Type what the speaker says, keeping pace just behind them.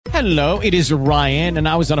Hello, it is Ryan, and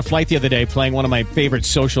I was on a flight the other day playing one of my favorite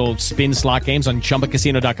social spin slot games on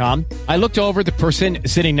ChumbaCasino.com. I looked over at the person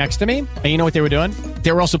sitting next to me, and you know what they were doing?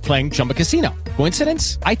 They were also playing Chumba Casino.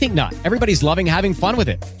 Coincidence? I think not. Everybody's loving having fun with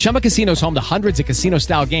it. Chumba Casino is home to hundreds of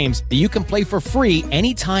casino-style games that you can play for free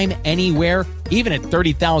anytime, anywhere, even at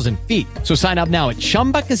 30,000 feet. So sign up now at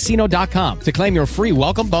ChumbaCasino.com to claim your free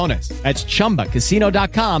welcome bonus. That's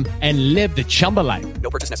ChumbaCasino.com and live the Chumba life. No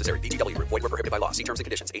purchase necessary. VGW. Void where prohibited by law. See terms and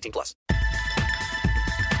conditions. 18+.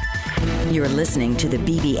 You're listening to the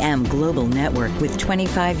BBM Global Network with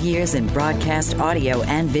 25 years in broadcast audio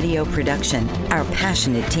and video production. Our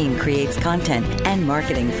passionate team creates content and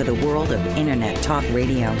marketing for the world of Internet Talk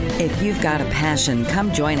Radio. If you've got a passion,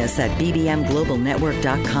 come join us at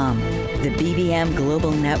bbmglobalnetwork.com. The BBM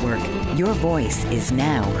Global Network. Your voice is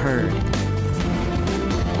now heard.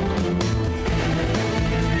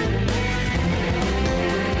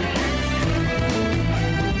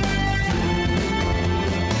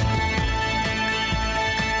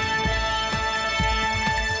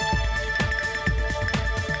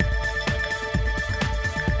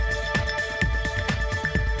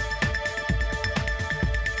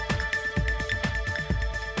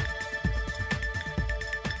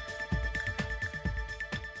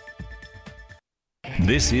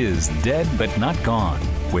 This is Dead But Not Gone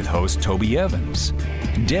with host Toby Evans.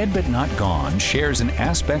 Dead But Not Gone shares an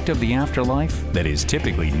aspect of the afterlife that is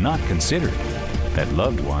typically not considered, that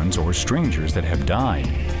loved ones or strangers that have died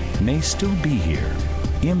may still be here,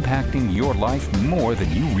 impacting your life more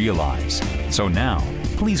than you realize. So now,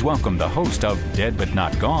 please welcome the host of Dead But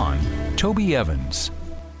Not Gone, Toby Evans.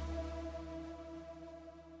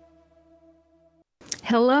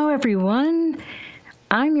 Hello, everyone.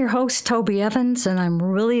 I'm your host, Toby Evans, and I'm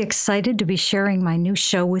really excited to be sharing my new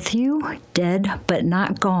show with you, Dead But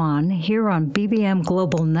Not Gone, here on BBM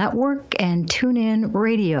Global Network and TuneIn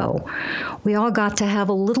Radio. We all got to have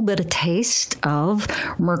a little bit of taste of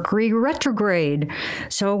Mercury retrograde.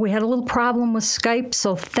 So we had a little problem with Skype,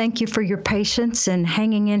 so thank you for your patience and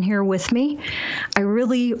hanging in here with me. I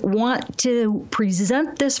really want to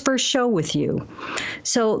present this first show with you.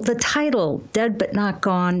 So the title, Dead But Not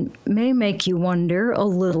Gone, may make you wonder a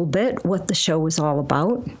little bit what the show is all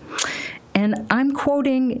about. And I'm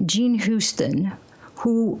quoting Jean Houston,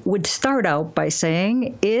 who would start out by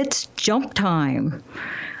saying, "It's jump time."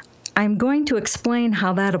 I'm going to explain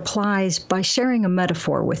how that applies by sharing a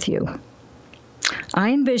metaphor with you. I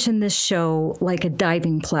envision this show like a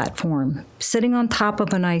diving platform sitting on top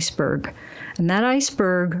of an iceberg. And that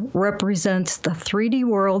iceberg represents the 3D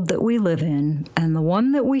world that we live in, and the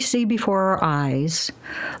one that we see before our eyes,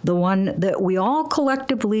 the one that we all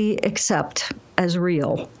collectively accept as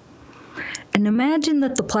real. And imagine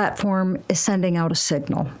that the platform is sending out a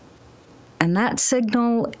signal. And that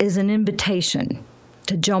signal is an invitation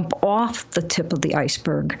to jump off the tip of the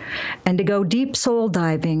iceberg and to go deep soul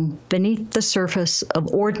diving beneath the surface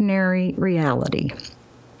of ordinary reality.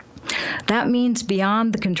 That means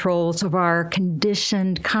beyond the controls of our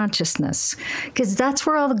conditioned consciousness, because that's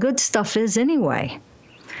where all the good stuff is anyway.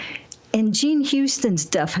 In Jean Houston's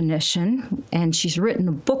definition, and she's written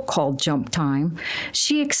a book called Jump Time,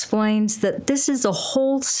 she explains that this is a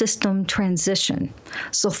whole system transition.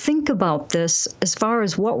 So think about this as far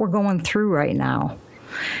as what we're going through right now.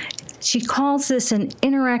 She calls this an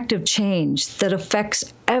interactive change that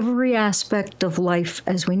affects every aspect of life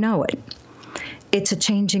as we know it. It's a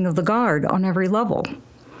changing of the guard on every level.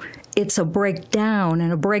 It's a breakdown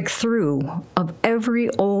and a breakthrough of every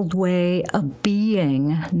old way of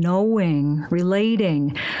being, knowing,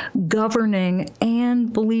 relating, governing,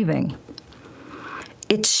 and believing.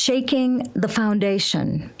 It's shaking the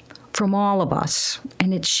foundation from all of us,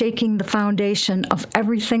 and it's shaking the foundation of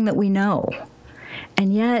everything that we know.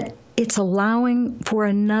 And yet, it's allowing for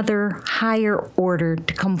another higher order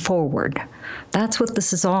to come forward. That's what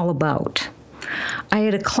this is all about. I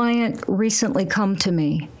had a client recently come to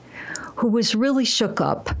me who was really shook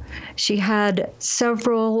up. She had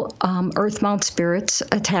several earth mount spirits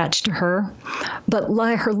attached to her, but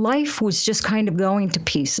her life was just kind of going to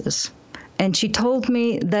pieces. And she told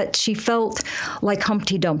me that she felt like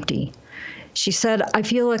Humpty Dumpty. She said, "I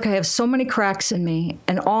feel like I have so many cracks in me,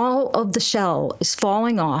 and all of the shell is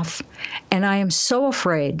falling off, and I am so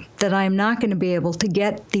afraid that I am not going to be able to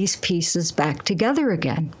get these pieces back together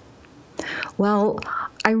again." Well,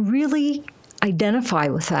 I really identify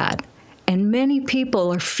with that. And many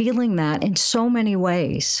people are feeling that in so many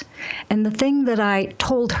ways. And the thing that I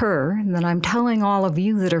told her, and that I'm telling all of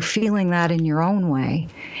you that are feeling that in your own way,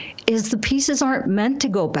 is the pieces aren't meant to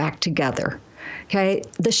go back together. Okay?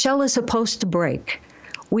 The shell is supposed to break.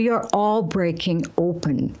 We are all breaking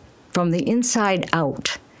open from the inside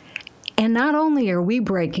out. And not only are we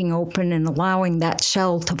breaking open and allowing that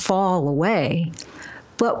shell to fall away,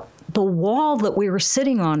 but the wall that we were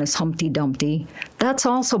sitting on as Humpty Dumpty, that's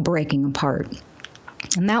also breaking apart.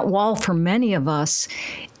 And that wall for many of us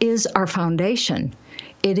is our foundation.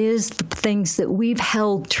 It is the things that we've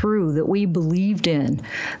held true, that we believed in,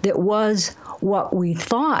 that was what we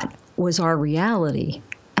thought was our reality.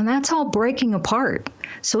 And that's all breaking apart.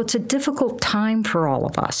 So it's a difficult time for all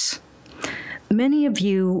of us. Many of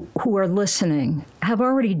you who are listening have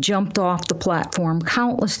already jumped off the platform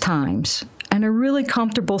countless times and are really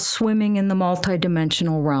comfortable swimming in the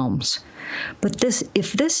multidimensional realms. But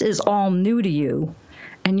if this is all new to you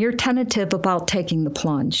and you're tentative about taking the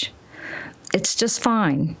plunge, it's just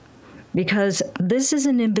fine, because this is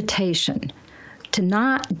an invitation to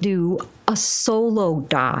not do a solo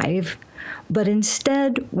dive, but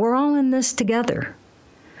instead we're all in this together.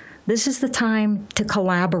 This is the time to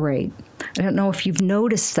collaborate. I don't know if you've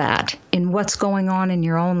noticed that in what's going on in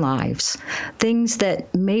your own lives. Things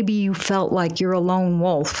that maybe you felt like you're a lone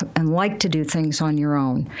wolf and like to do things on your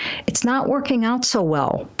own. It's not working out so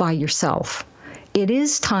well by yourself. It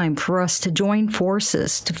is time for us to join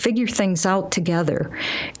forces, to figure things out together.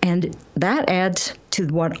 And that adds to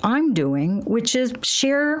what I'm doing, which is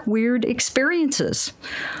share weird experiences.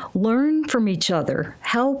 Learn from each other,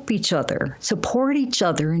 help each other, support each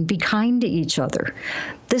other, and be kind to each other.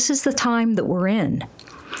 This is the time that we're in.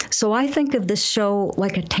 So I think of this show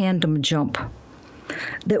like a tandem jump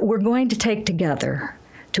that we're going to take together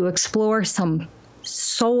to explore some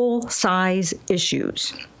soul-size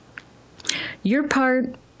issues. Your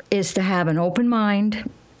part is to have an open mind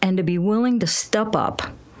and to be willing to step up,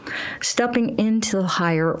 stepping into the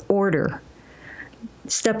higher order,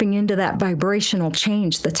 stepping into that vibrational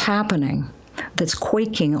change that's happening, that's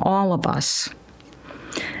quaking all of us.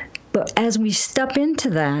 But as we step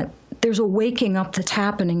into that, there's a waking up that's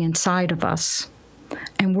happening inside of us.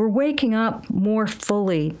 And we're waking up more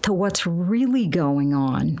fully to what's really going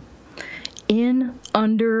on in,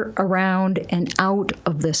 under, around, and out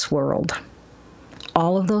of this world.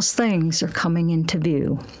 All of those things are coming into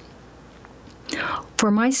view. For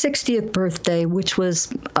my 60th birthday, which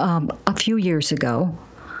was a few years ago,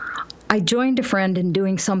 I joined a friend in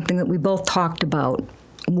doing something that we both talked about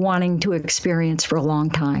wanting to experience for a long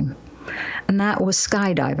time, and that was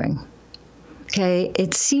skydiving. Okay,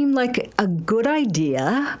 it seemed like a good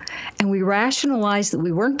idea, and we rationalized that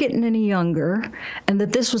we weren't getting any younger and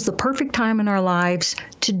that this was the perfect time in our lives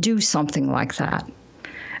to do something like that.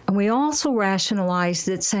 And we also rationalized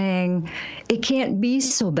it saying it can't be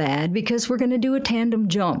so bad because we're going to do a tandem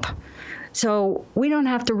jump. So we don't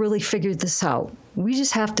have to really figure this out. We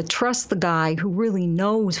just have to trust the guy who really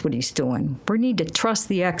knows what he's doing. We need to trust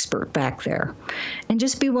the expert back there and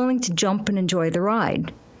just be willing to jump and enjoy the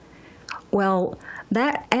ride. Well,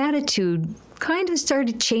 that attitude kind of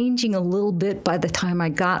started changing a little bit by the time I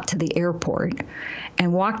got to the airport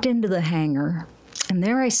and walked into the hangar. And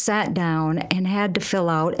there I sat down and had to fill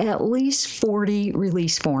out at least 40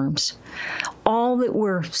 release forms, all that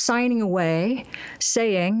were signing away,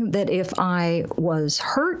 saying that if I was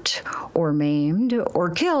hurt or maimed or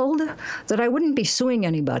killed, that I wouldn't be suing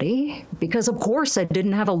anybody because, of course, I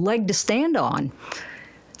didn't have a leg to stand on.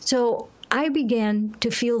 So I began to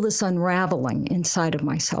feel this unraveling inside of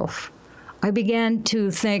myself. I began to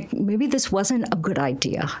think maybe this wasn't a good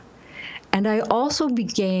idea. And I also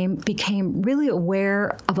became really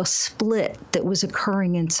aware of a split that was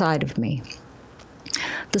occurring inside of me.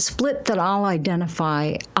 The split that I'll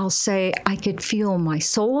identify, I'll say I could feel my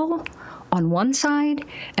soul on one side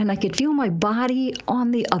and I could feel my body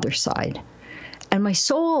on the other side. And my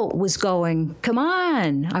soul was going, come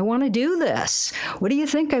on, I want to do this. What do you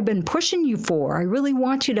think I've been pushing you for? I really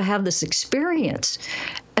want you to have this experience.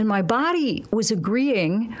 And my body was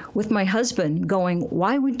agreeing with my husband, going,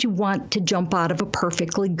 why would you want to jump out of a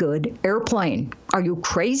perfectly good airplane? Are you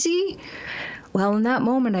crazy? Well, in that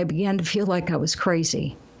moment, I began to feel like I was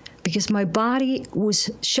crazy because my body was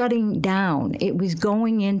shutting down. It was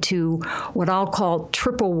going into what I'll call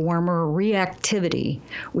triple warmer reactivity,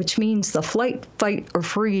 which means the flight, fight, or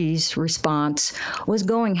freeze response was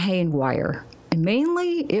going haywire. And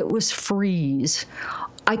mainly, it was freeze.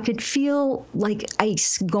 I could feel like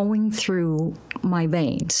ice going through my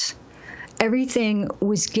veins. Everything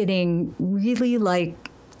was getting really like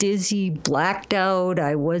dizzy, blacked out.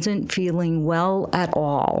 I wasn't feeling well at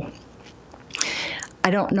all. I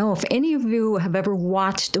don't know if any of you have ever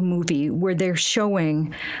watched a movie where they're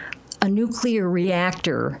showing a nuclear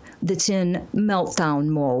reactor that's in meltdown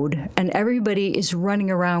mode, and everybody is running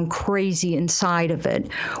around crazy inside of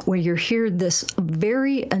it, where you hear this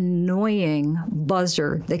very annoying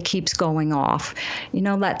buzzer that keeps going off. You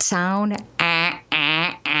know that sound?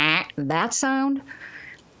 That sound?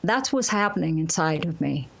 That's what's happening inside of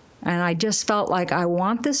me. And I just felt like I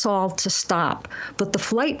want this all to stop. But the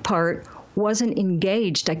flight part wasn't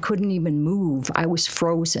engaged. I couldn't even move. I was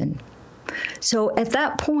frozen. So at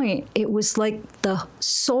that point, it was like the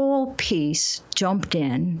soul piece jumped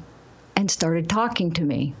in and started talking to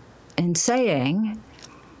me and saying,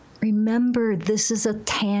 remember, this is a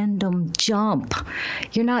tandem jump.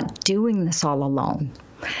 You're not doing this all alone.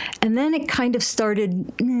 And then it kind of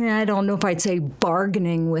started, I don't know if I'd say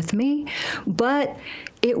bargaining with me, but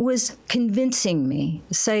it was convincing me,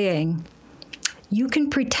 saying, you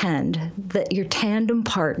can pretend that your tandem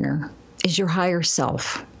partner is your higher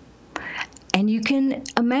self. And you can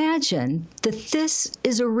imagine that this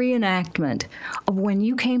is a reenactment of when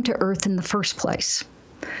you came to Earth in the first place,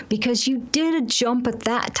 because you did a jump at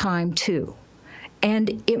that time too.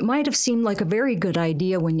 And it might have seemed like a very good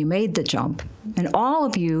idea when you made the jump. And all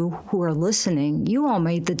of you who are listening, you all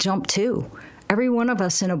made the jump too. Every one of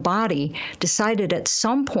us in a body decided at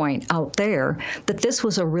some point out there that this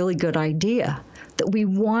was a really good idea, that we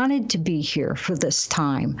wanted to be here for this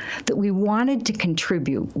time, that we wanted to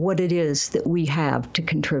contribute what it is that we have to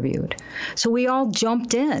contribute. So we all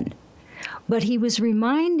jumped in. But he was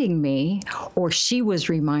reminding me, or she was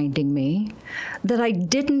reminding me, that I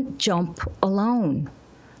didn't jump alone.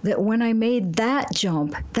 That when I made that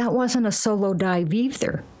jump, that wasn't a solo dive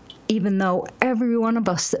either, even though every one of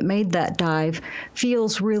us that made that dive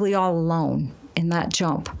feels really all alone in that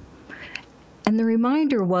jump. And the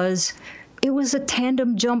reminder was, it was a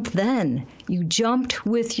tandem jump then. You jumped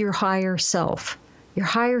with your higher self. Your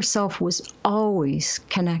higher self was always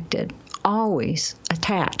connected, always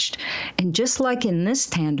attached. And just like in this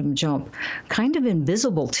tandem jump, kind of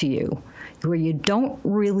invisible to you, where you don't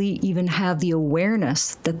really even have the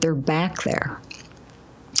awareness that they're back there.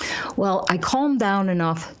 Well, I calmed down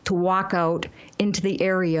enough to walk out into the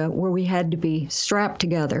area where we had to be strapped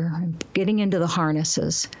together, getting into the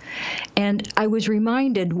harnesses. And I was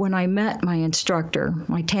reminded when I met my instructor,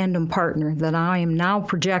 my tandem partner, that I am now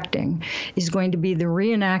projecting is going to be the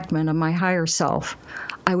reenactment of my higher self.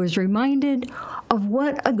 I was reminded of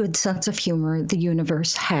what a good sense of humor the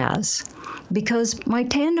universe has, because my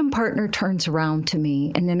tandem partner turns around to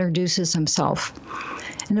me and introduces himself.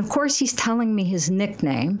 And of course, he's telling me his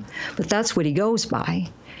nickname, but that's what he goes by.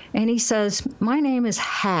 And he says, my name is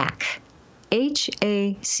Hack,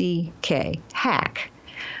 H-A-C-K, Hack.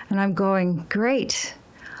 And I'm going, great.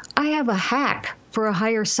 I have a hack for a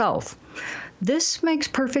higher self. This makes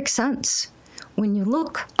perfect sense. When you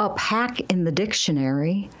look up hack in the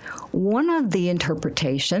dictionary, one of the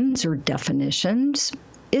interpretations or definitions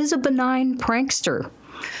is a benign prankster.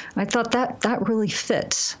 I thought that really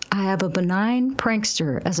fits. I have a benign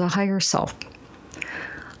prankster as a higher self.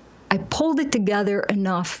 I pulled it together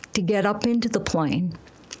enough to get up into the plane.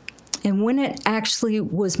 And when it actually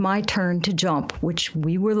was my turn to jump, which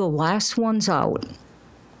we were the last ones out,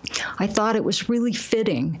 I thought it was really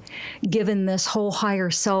fitting, given this whole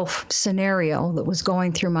higher self scenario that was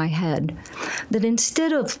going through my head, that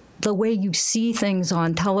instead of the way you see things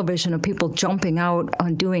on television of people jumping out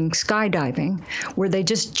on doing skydiving, where they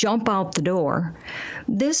just jump out the door,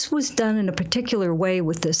 this was done in a particular way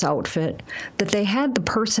with this outfit, that they had the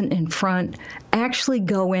person in front actually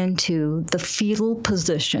go into the fetal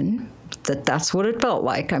position. That's what it felt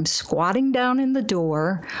like. I'm squatting down in the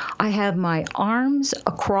door. I have my arms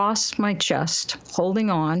across my chest,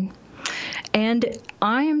 holding on, and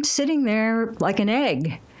I am sitting there like an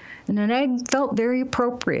egg. And an egg felt very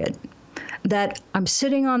appropriate, that I'm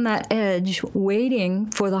sitting on that edge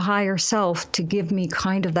waiting for the higher self to give me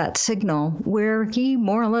kind of that signal where he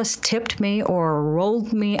more or less tipped me or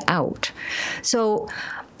rolled me out. So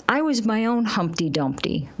I was my own Humpty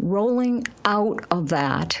Dumpty, rolling out of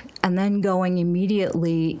that and then going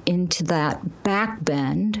immediately into that back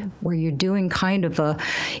bend where you're doing kind of a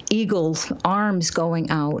eagle's arms going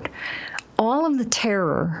out. All of the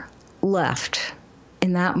terror left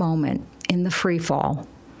in that moment in the free fall.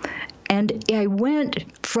 And I went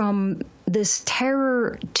from this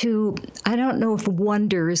terror to, I don't know if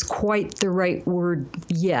wonder is quite the right word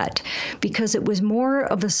yet, because it was more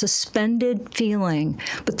of a suspended feeling,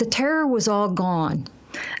 but the terror was all gone.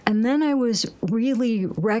 And then I was really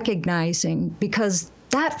recognizing, because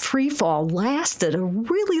that free fall lasted a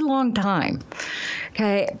really long time,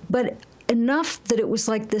 okay, but enough that it was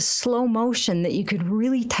like this slow motion that you could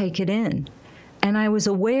really take it in. And I was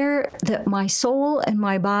aware that my soul and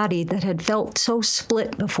my body that had felt so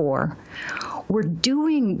split before were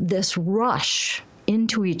doing this rush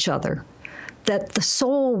into each other, that the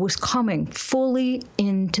soul was coming fully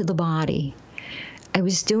into the body. I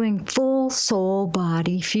was doing full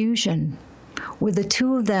soul-body fusion, where the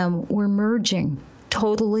two of them were merging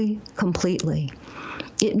totally, completely.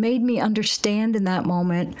 It made me understand in that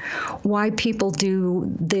moment why people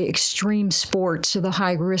do the extreme sports or the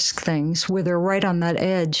high-risk things where they're right on that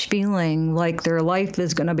edge feeling like their life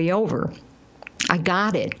is going to be over. I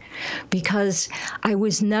got it because I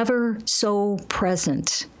was never so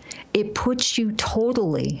present. It puts you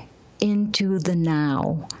totally into the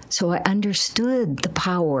now. So I understood the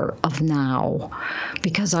power of now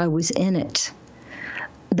because I was in it.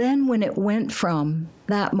 Then when it went from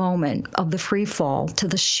that moment of the free fall to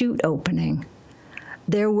the chute opening,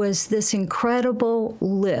 there was this incredible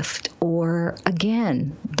lift, or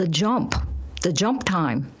again, the jump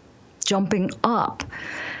time, jumping up.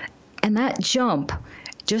 And that jump,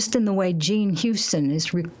 just in the way Jean Houston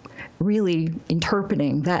is really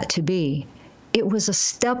interpreting that to be, it was a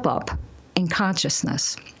step up in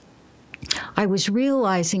consciousness. I was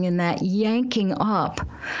realizing in that yanking up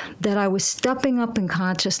that I was stepping up in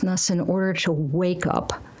consciousness in order to wake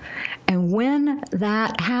up. And when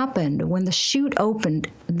that happened, when the chute opened,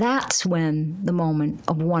 that's when the moment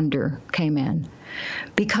of wonder came in.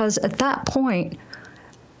 Because at that point,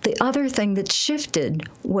 the other thing that shifted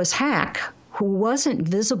was Hack, who wasn't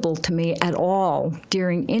visible to me at all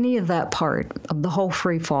during any of that part of the whole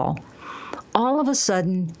free fall, all of a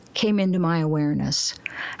sudden came into my awareness.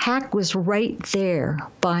 Hack was right there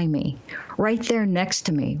by me, right there next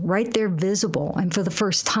to me, right there visible. And for the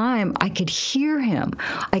first time, I could hear him.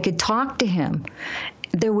 I could talk to him.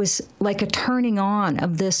 There was like a turning on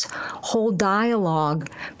of this whole dialogue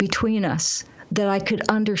between us that I could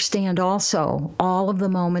understand also all of the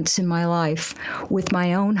moments in my life with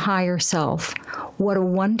my own higher self. What a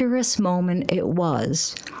wondrous moment it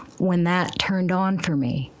was when that turned on for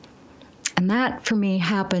me. And that, for me,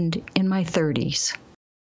 happened in my 30s.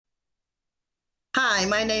 Hi,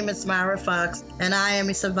 my name is Myra Fox, and I am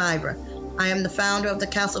a survivor. I am the founder of the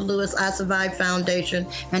Castle Lewis I Survived Foundation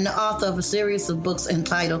and the author of a series of books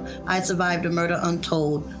entitled I Survived a Murder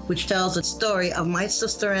Untold, which tells the story of my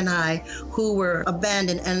sister and I who were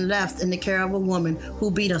abandoned and left in the care of a woman who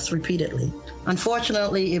beat us repeatedly.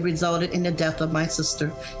 Unfortunately, it resulted in the death of my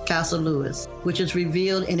sister, Castle Lewis, which is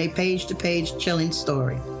revealed in a page-to-page chilling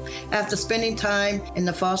story. After spending time in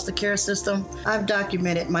the foster care system, I've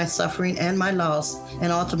documented my suffering and my loss,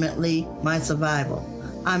 and ultimately my survival.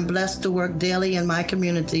 I'm blessed to work daily in my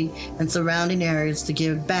community and surrounding areas to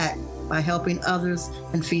give back by helping others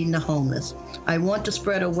and feeding the homeless. I want to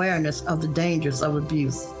spread awareness of the dangers of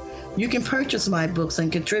abuse. You can purchase my books and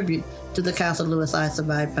contribute to the Castle Lewis I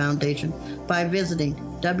Survived Foundation by visiting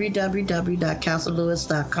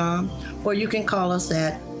www.castlelewis.com, or you can call us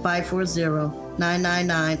at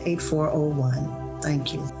 540-999-8401.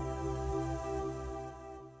 Thank you.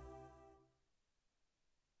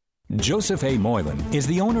 Joseph A. Moylan is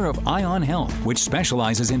the owner of Ion Health, which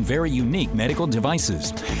specializes in very unique medical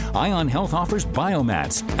devices. Ion Health offers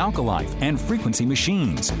biomats, alkalife, and frequency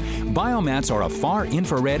machines. Biomats are a far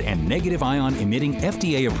infrared and negative ion emitting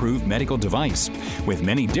FDA-approved medical device. With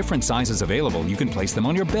many different sizes available, you can place them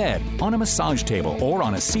on your bed, on a massage table, or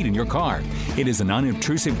on a seat in your car. It is an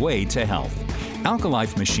unobtrusive way to health.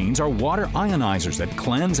 Alkalife machines are water ionizers that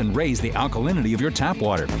cleanse and raise the alkalinity of your tap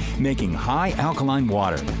water, making high alkaline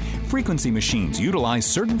water. Frequency machines utilize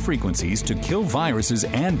certain frequencies to kill viruses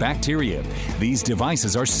and bacteria. These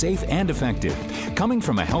devices are safe and effective. Coming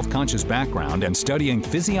from a health-conscious background and studying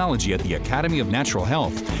physiology at the Academy of Natural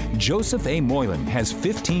Health, Joseph A. Moylan has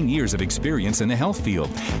 15 years of experience in the health field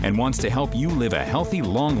and wants to help you live a healthy,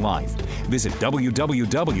 long life. Visit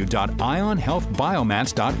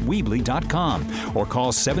www.ionhealthbiomats.weebly.com or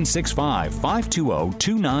call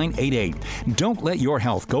 765-520-2988. Don't let your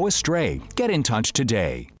health go astray. Get in touch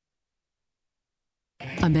today.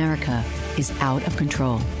 America is out of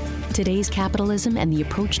control. Today's capitalism and the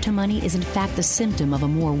approach to money is in fact the symptom of a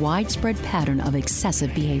more widespread pattern of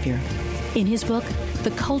excessive behavior. In his book, The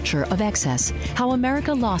Culture of Excess, How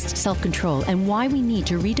America Lost Self-Control and Why We Need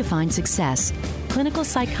to Redefine Success, clinical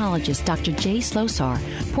psychologist Dr. Jay Slosar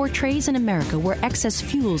portrays an America where excess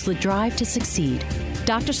fuels the drive to succeed.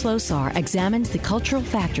 Dr. Slosar examines the cultural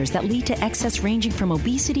factors that lead to excess, ranging from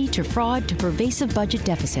obesity to fraud to pervasive budget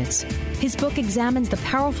deficits. His book examines the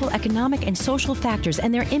powerful economic and social factors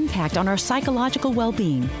and their impact on our psychological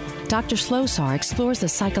well-being. Dr. Slosar explores the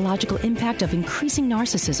psychological impact of increasing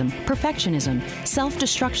narcissism, perfectionism,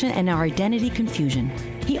 self-destruction, and our identity confusion.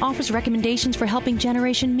 He offers recommendations for helping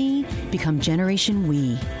Generation Me become Generation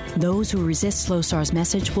We. Those who resist Slosar's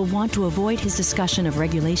message will want to avoid his discussion of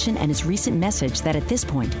regulation and his recent message that at this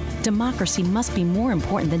point, democracy must be more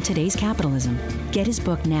important than today's capitalism. Get his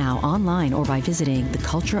book now online or by visiting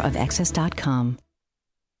thecultureofexcess.com.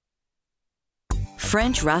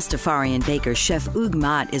 French Rastafarian baker Chef Hugues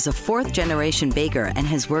Mott is a fourth-generation baker and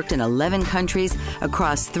has worked in 11 countries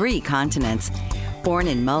across 3 continents. Born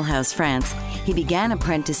in Mulhouse, France, he began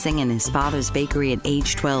apprenticing in his father's bakery at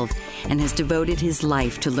age 12 and has devoted his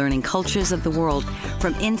life to learning cultures of the world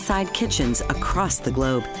from inside kitchens across the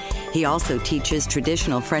globe. He also teaches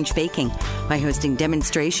traditional French baking by hosting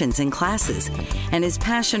demonstrations and classes, and his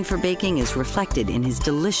passion for baking is reflected in his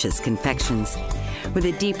delicious confections. With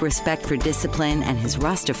a deep respect for discipline and his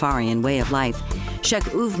Rastafarian way of life, Chef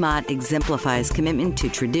Hugues Mott exemplifies commitment to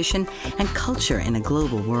tradition and culture in a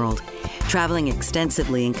global world. Traveling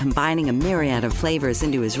extensively and combining a myriad of flavors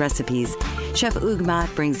into his recipes, Chef Hugues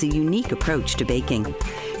Mott brings a unique approach to baking.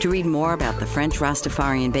 To read more about the French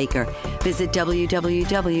Rastafarian baker, visit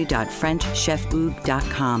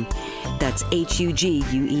www.frenchchefhugues.com. That's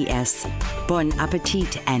Hugues. Bon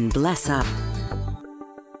appetit and bless up.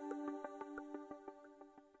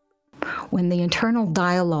 When the internal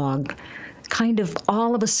dialogue kind of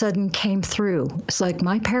all of a sudden came through, it's like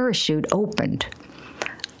my parachute opened.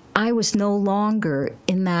 I was no longer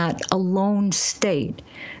in that alone state,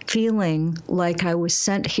 feeling like I was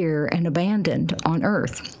sent here and abandoned on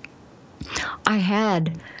Earth. I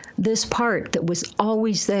had this part that was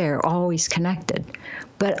always there, always connected,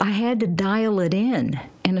 but I had to dial it in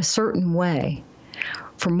a certain way.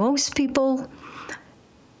 For most people,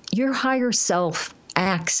 your higher self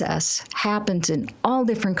access happens in all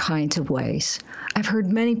different kinds of ways. I've heard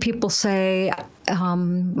many people say,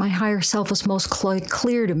 my higher self is most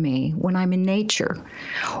clear to me when I'm in nature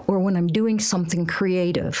or when I'm doing something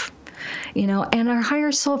creative. You know, and our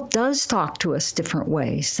higher self does talk to us different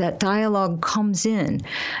ways. That dialogue comes in.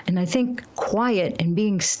 And I think quiet and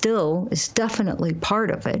being still is definitely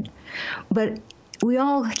part of it. But we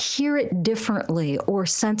all hear it differently or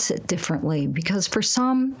sense it differently, because for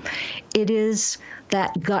some, it is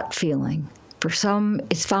that gut feeling. For some,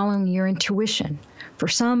 it's following your intuition. For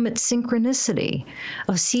some, it's synchronicity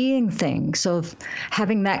of seeing things, of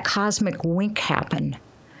having that cosmic wink happen.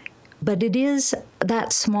 But it is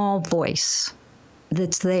that small voice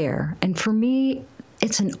that's there. And for me,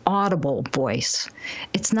 it's an audible voice.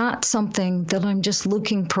 It's not something that I'm just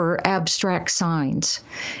looking for abstract signs.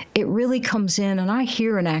 It really comes in, and I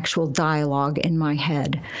hear an actual dialogue in my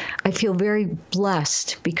head. I feel very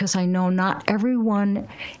blessed because I know not everyone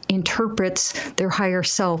interprets their higher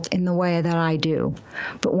self in the way that I do.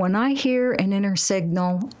 But when I hear an inner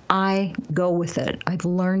signal, I go with it. I've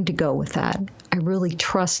learned to go with that. I really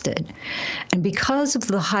trust it. And because of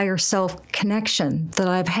the higher self connection that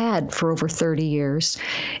I've had for over 30 years,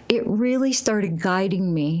 it really started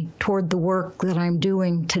guiding me toward the work that I'm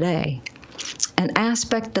doing today. An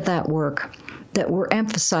aspect of that work that we're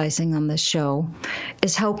emphasizing on this show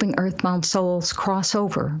is helping earthbound souls cross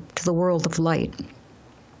over to the world of light.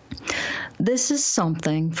 This is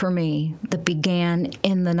something for me that began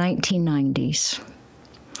in the 1990s.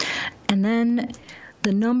 And then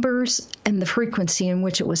the numbers and the frequency in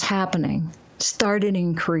which it was happening started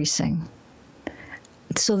increasing,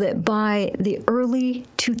 so that by the early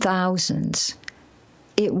 2000s,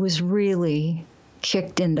 it was really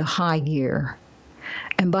kicked into high gear.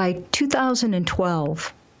 And by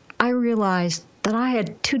 2012, I realized that I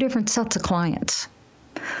had 2 different sets of clients.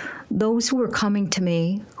 Those who were coming to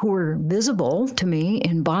me, who were visible to me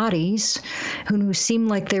in bodies, who seemed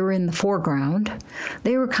like they were in the foreground,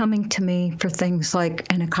 they were coming to me for things like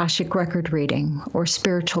an Akashic record reading, or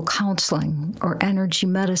spiritual counseling, or energy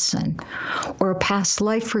medicine, or a past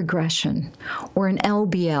life regression, or an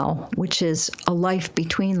LBL, which is a life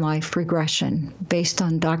between life regression, based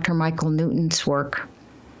on Dr. Michael Newton's work.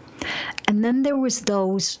 And then there was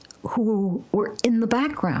those who were in the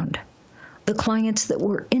background, the clients that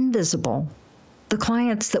were invisible, the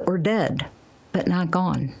clients that were dead, but not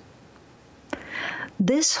gone.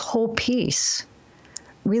 This whole piece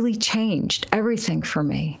really changed everything for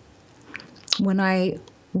me when I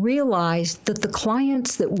realized that the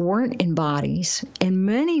clients that weren't in bodies, in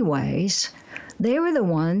many ways, they were the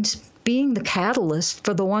ones being the catalyst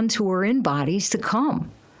for the ones who were in bodies to come.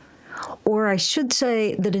 Or I should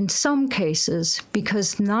say that in some cases,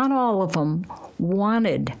 because not all of them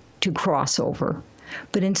wanted to cross over,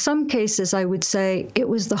 but in some cases I would say it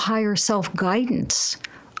was the higher self-guidance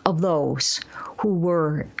of those who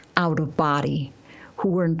were out of body who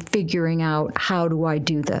were figuring out, how do I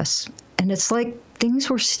do this? And it's like things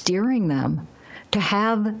were steering them to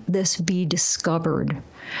have this be discovered,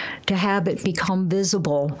 to have it become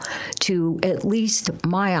visible to at least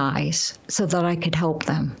my eyes so that I could help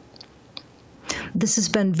them. This has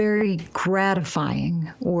been very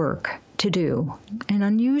gratifying work to do, and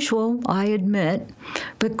unusual, I admit,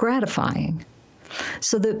 but gratifying.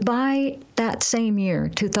 So that by that same year,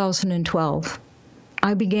 2012,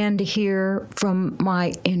 I began to hear from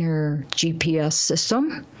my inner GPS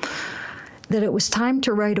system that it was time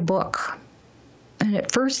to write a book. And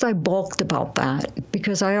at first I balked about that,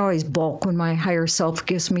 because I always balk when my higher self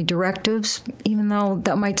gives me directives. Even though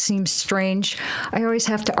that might seem strange, I always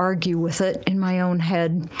have to argue with it in my own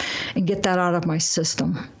head and get that out of my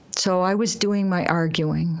system. So I was doing my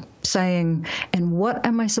arguing, saying, and what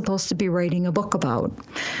am I supposed to be writing a book about?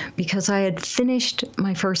 Because I had finished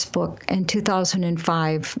my first book in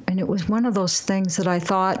 2005, and it was one of those things that I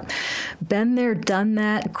thought, been there, done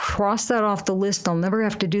that, cross that off the list, I'll never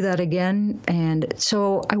have to do that again. And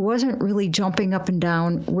so I wasn't really jumping up and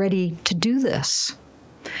down, ready to do this.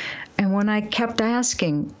 And when I kept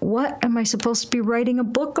asking, what am I supposed to be writing a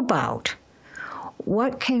book about?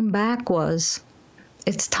 What came back was,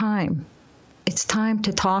 it's time. It's time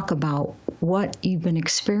to talk about what you've been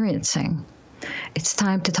experiencing. It's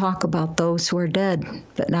time to talk about those who are dead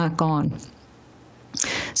but not gone.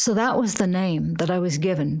 So that was the name that I was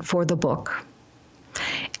given for the book.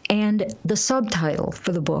 And the subtitle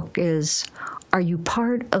for the book is, Are You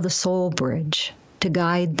Part of the Soul Bridge to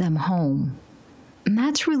Guide Them Home? And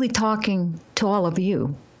that's really talking to all of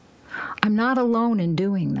you. I'm not alone in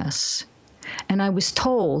doing this. And I was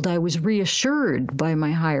told, I was reassured by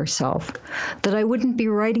my higher self, that I wouldn't be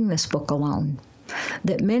writing this book alone,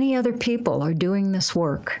 that many other people are doing this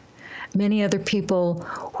work, many other people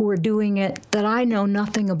who are doing it that I know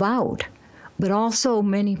nothing about, but also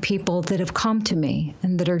many people that have come to me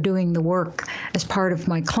and that are doing the work as part of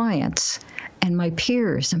my clients and my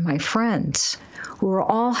peers and my friends who are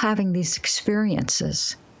all having these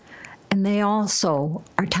experiences. And they also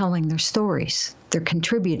are telling their stories. They're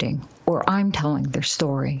contributing, or I'm telling their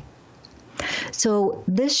story. So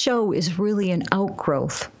this show is really an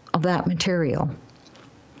outgrowth of that material.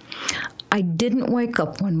 I didn't wake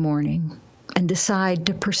up one morning and decide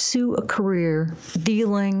to pursue a career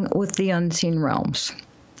dealing with the unseen realms.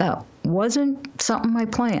 That wasn't something I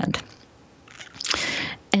planned.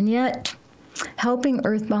 And yet, helping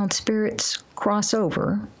earthbound spirits cross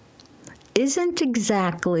over isn't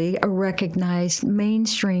exactly a recognized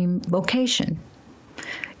mainstream vocation.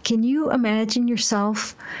 Can you imagine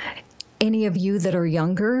yourself, any of you that are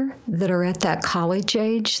younger, that are at that college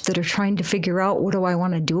age, that are trying to figure out, what do I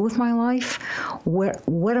want to do with my life?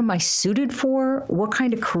 What am I suited for? What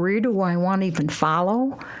kind of career do I want to even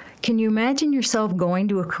follow? Can you imagine yourself going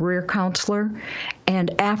to a career counselor,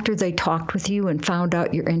 and after they talked with you and found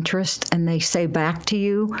out your interest, and they say back to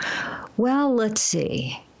you, well, let's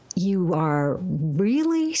see, you are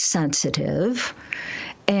really sensitive,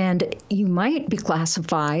 and you might be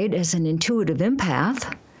classified as an intuitive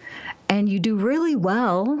empath, and you do really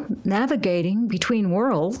well navigating between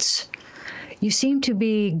worlds. You seem to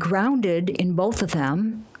be grounded in both of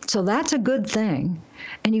them, so that's a good thing.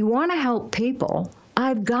 And you want to help people.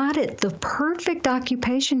 I've got it. The perfect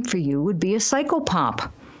occupation for you would be a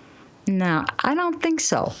psychopomp. No, I don't think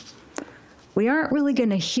so. We aren't really going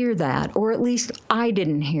to hear that, or at least I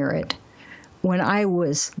didn't hear it when I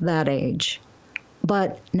was that age.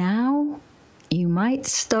 But now you might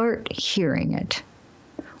start hearing it.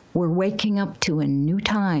 We're waking up to a new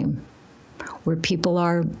time where people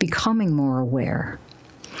are becoming more aware.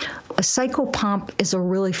 A psychopomp is a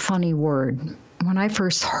really funny word. When I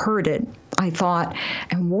first heard it, I thought,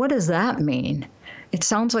 and what does that mean? It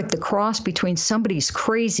sounds like the cross between somebody's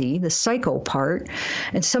crazy, the psycho part,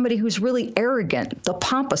 and somebody who's really arrogant, the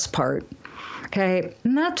pompous part. Okay,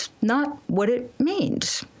 and that's not what it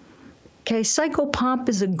means. Okay, psychopomp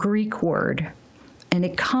is a Greek word, and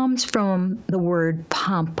it comes from the word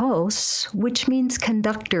pompos, which means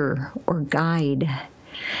conductor or guide,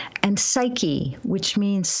 and psyche, which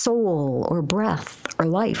means soul or breath or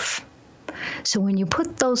life. So when you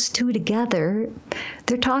put those two together,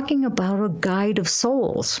 they're talking about a guide of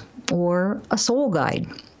souls or a soul guide.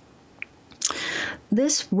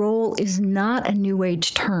 This role is not a New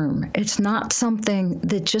Age term. It's not something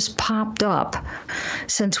that just popped up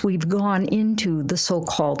since we've gone into the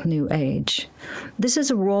so-called New Age. This is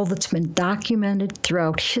a role that's been documented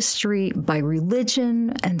throughout history by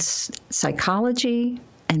religion and psychology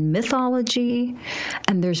and mythology,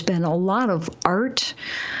 and there's been a lot of art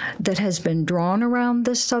that has been drawn around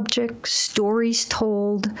this subject, stories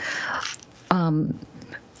told,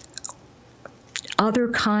 other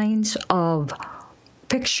kinds of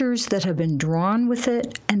pictures that have been drawn with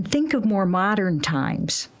it. And think of more modern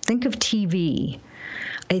times. Think of TV.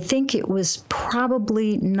 I think it was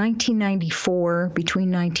probably 1994,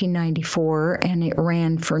 between 1994 and it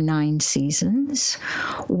ran for 9 seasons,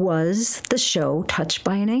 was the show Touched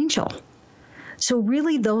by an Angel. So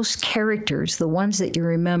really those characters, the ones that you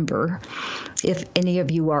remember, if any of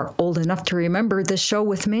you are old enough to remember this show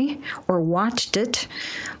with me or watched it,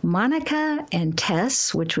 Monica and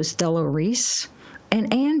Tess, which was Della Reese,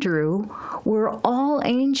 and Andrew were all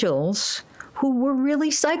angels who were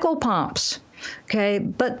really psychopomps. Okay,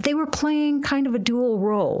 but they were playing kind of a dual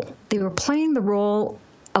role. They were playing the role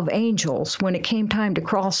of angels when it came time to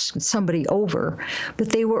cross somebody over, but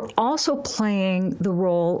they were also playing the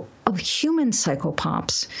role of human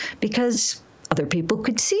psychopomps because other people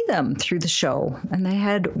could see them through the show and they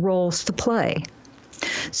had roles to play.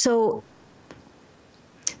 So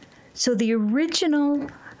the original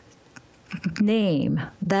name,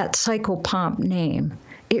 that psychopomp name,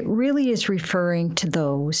 it really is referring to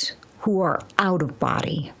those who are out of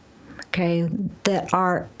body, okay, that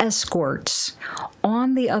are escorts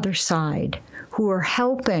on the other side, who are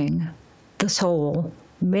helping the soul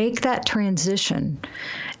make that transition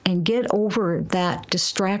and get over that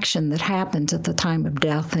distraction that happens at the time of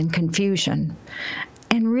death and confusion,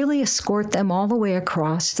 and really escort them all the way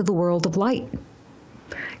across to the world of light.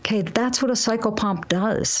 Okay, that's what a psychopomp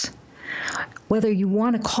does. Whether you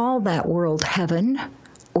want to call that world heaven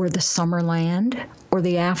or the Summerland or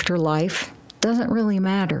the afterlife, doesn't really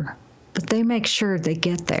matter. But they make sure they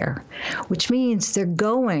get there, which means they're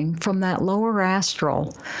going from that lower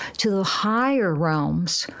astral to the higher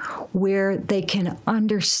realms where they can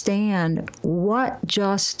understand what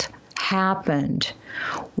just happened.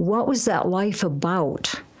 What was that life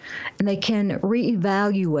about? And they can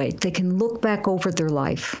reevaluate. They can look back over their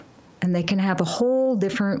life. And they can have a whole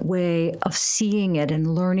different way of seeing it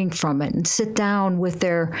and learning from it, and sit down with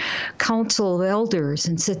their council of elders,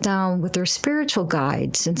 and sit down with their spiritual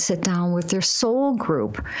guides, and sit down with their soul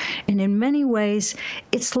group. And in many ways,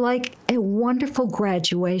 it's like a wonderful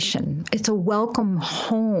graduation. It's a welcome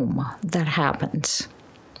home that happens.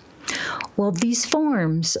 Well, these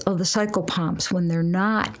forms of the psychopomps, when they're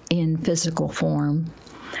not in physical form,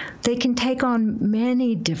 they can take on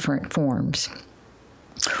many different forms.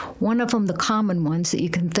 One of them, the common ones that you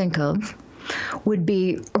can think of, would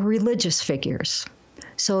be religious figures.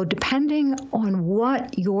 So depending on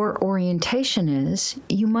what your orientation is,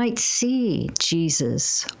 you might see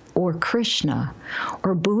Jesus or Krishna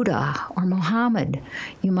or Buddha or Muhammad.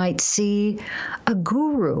 You might see a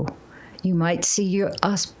guru. You might see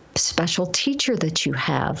a special teacher that you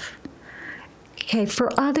have. Okay,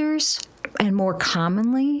 for others, and more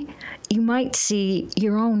commonly, you might see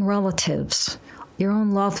your own relatives, your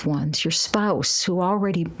own loved ones, your spouse who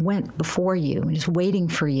already went before you and is waiting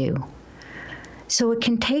for you. So it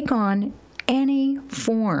can take on any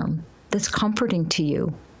form that's comforting to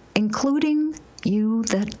you, including you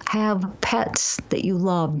that have pets that you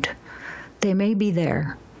loved. They may be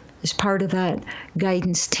there as part of that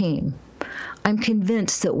guidance team. I'm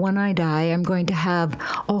convinced that when I die, I'm going to have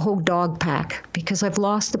a whole dog pack because I've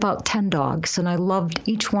lost about 10 dogs and I loved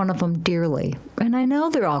each one of them dearly. And I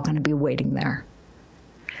know they're all going to be waiting there.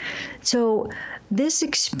 So this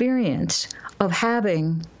experience of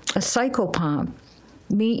having a psychopomp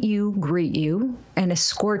meet you, greet you, and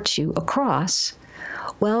escort you across,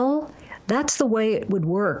 well, that's the way it would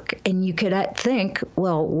work. And you could think,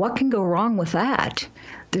 well, what can go wrong with that?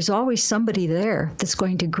 There's always somebody there that's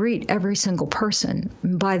going to greet every single person.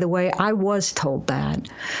 And by the way, I was told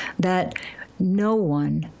that no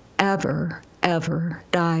one ever, ever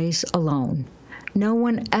dies alone. No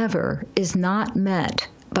one ever is not met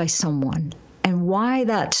by someone. And why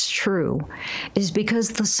that's true is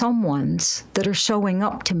because the someones that are showing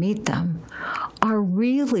up to meet them are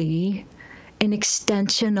really an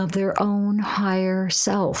extension of their own higher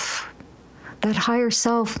self. That higher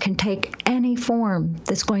self can take any form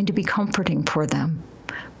that's going to be comforting for them,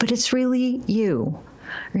 but it's really you.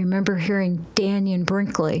 I remember hearing Dannion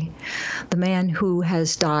Brinkley, the man who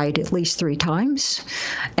has died at least 3 times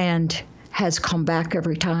and has come back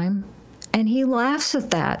every time. And he laughs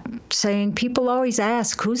at that, saying, people always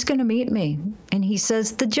ask, who's going to meet me? And he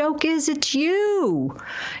says, the joke is it's you,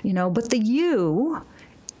 but the you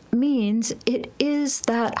means it is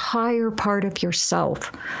that higher part of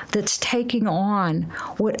yourself that's taking on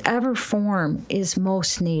whatever form is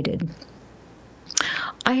most needed.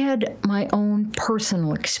 I had my own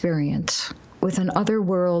personal experience with an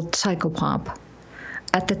otherworld psychopomp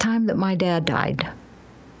at the time that my dad died.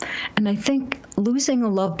 And I think losing a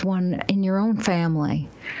loved one in your own family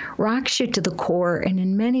rocks you to the core, and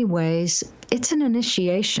in many ways, it's an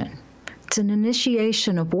initiation. It's an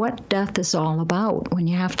initiation of what death is all about when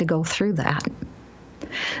you have to go through that.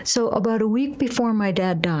 So about a week before my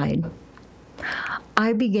dad died,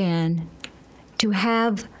 I began to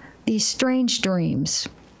have these strange dreams.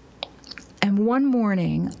 And one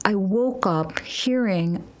morning, I woke up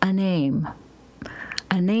hearing a name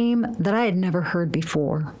that I had never heard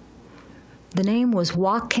before. The name was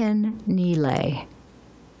Joaquin Nile.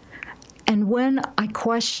 And when I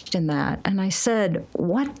questioned that and I said,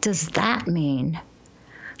 "What does that mean?"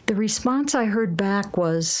 the response I heard back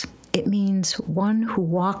was, "It means one who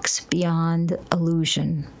walks beyond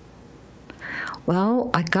illusion." Well,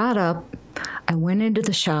 I got up, I went into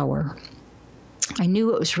the shower. I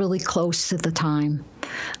knew it was really close to the time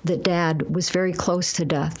that Dad was very close to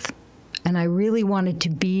death, and I really wanted to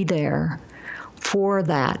be there for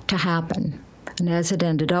that to happen. And as it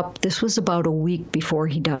ended up, this was about a week before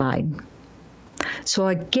he died. So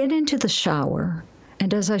I get into the shower,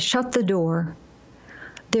 and as I shut the door,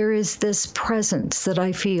 there is this presence that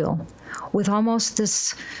I feel with almost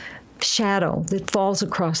this shadow that falls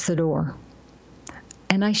across the door.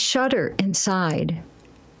 And I shudder inside,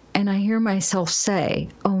 and I hear myself say,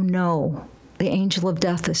 "Oh no, the angel of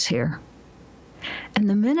death is here." And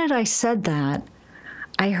the minute I said that,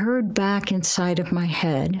 I heard back inside of my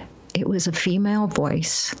head, it was a female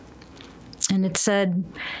voice, and it said,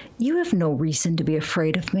 "You have no reason to be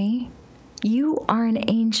afraid of me. You are an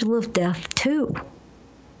angel of death too."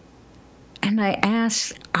 And I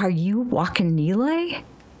asked, "Are you Joaquin Nile?"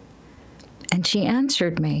 And she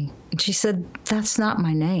answered me, and she said, "That's not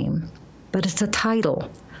my name, but it's a title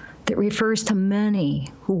that refers to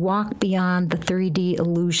many who walk beyond the 3D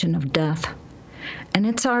illusion of death. And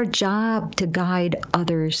it's our job to guide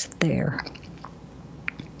others there."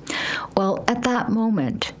 Well, at that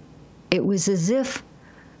moment, it was as if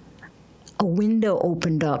a window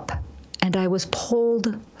opened up and I was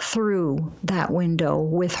pulled through that window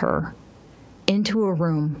with her into a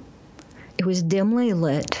room. It was dimly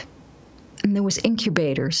lit, and there was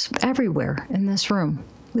incubators everywhere in this room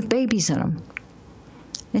with babies in them.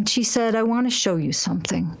 And she said, "I want to show you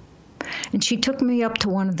something." And she took me up to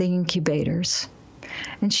one of the incubators.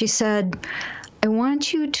 And she said, "I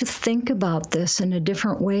want you to think about this in a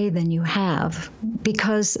different way than you have,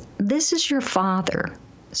 because this is your father."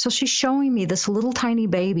 So she's showing me this little tiny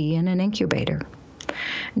baby in an incubator.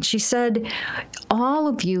 And she said, "All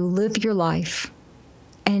of you live your life,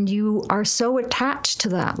 and you are so attached to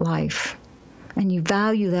that life, and you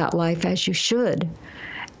value that life as you should.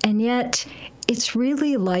 And yet, it's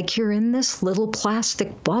really like you're in this little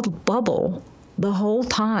plastic bubble the whole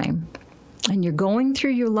time. And you're going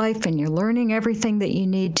through your life and you're learning everything that you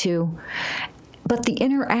need to. But the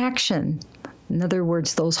interaction, in other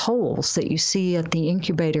words, those holes that you see at the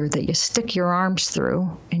incubator that you stick your arms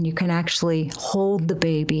through and you can actually hold the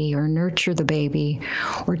baby or nurture the baby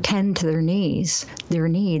or tend to their needs,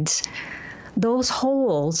 those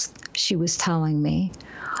holes," she was telling me,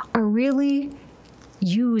 "are really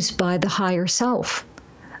used by the higher self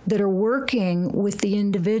that are working with the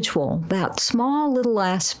individual, that small little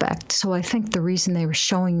aspect." So I think the reason they were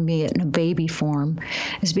showing me it in a baby form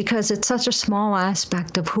is because it's such a small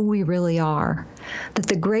aspect of who we really are, that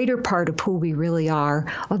the greater part of who we really are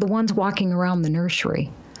the ones walking around the nursery,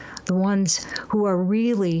 the ones who are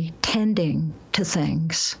really tending to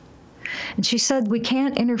things. And she said, "We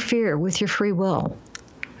can't interfere with your free will,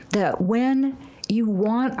 that when you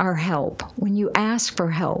want our help, when you ask for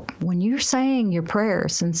help, when you're saying your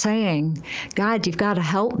prayers and saying, 'God, you've got to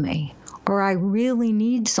help me,' or 'I really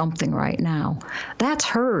need something right now,' that's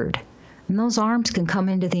heard. And those arms can come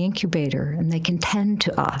into the incubator and they can tend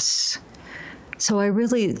to us." So I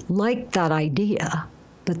really liked that idea.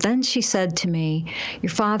 But then she said to me, "Your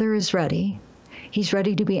father is ready. He's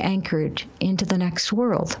ready to be anchored into the next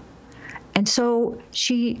world." And so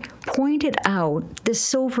she pointed out this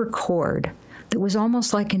silver cord that was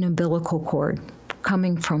almost like an umbilical cord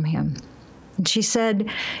coming from him. And she said,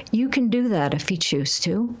 "You can do that if you choose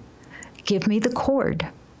to. Give me the cord,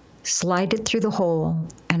 slide it through the hole,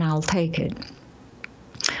 and I'll take it."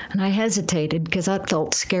 And I hesitated because that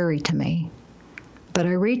felt scary to me. But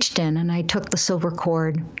I reached in and I took the silver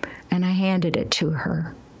cord and I handed it to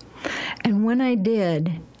her. And when I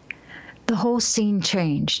did, the whole scene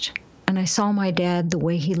changed. And I saw my dad the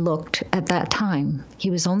way he looked at that time. He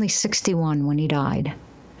was only 61 when he died.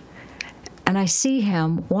 And I see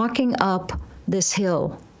him walking up this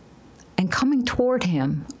hill, And coming toward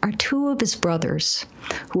him are two of his brothers,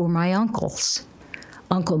 who were my uncles,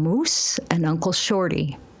 Uncle Moose and Uncle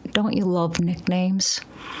Shorty. Don't you love nicknames?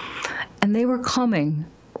 And they were coming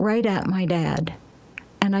right at my dad.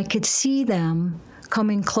 And I could see them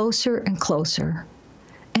coming closer and closer.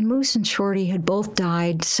 And Moose and Shorty had both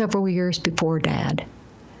died several years before Dad.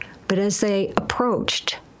 But as they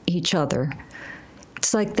approached each other,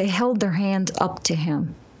 it's like they held their hands up to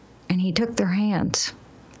him, and he took their hands.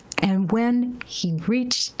 And when he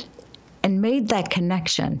reached and made that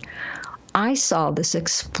connection, I saw this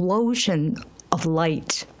explosion of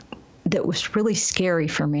light that was really scary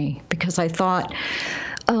for me, because I thought,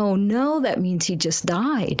 oh no, that means he just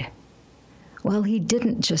died. Well, he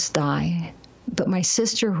didn't just die, but my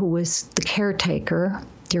sister, who was the caretaker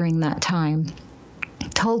during that time,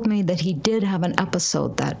 told me that he did have an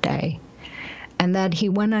episode that day, and that he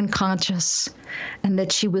went unconscious, and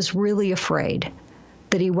that she was really afraid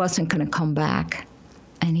that he wasn't going to come back.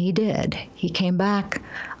 And he did. He came back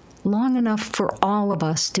long enough for all of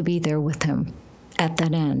us to be there with him at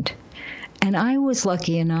that end. And I was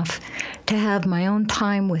lucky enough to have my own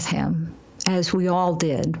time with him, as we all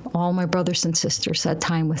did. All my brothers and sisters had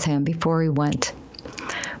time with him before he went.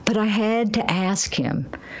 But I had to ask him,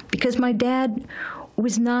 because my dad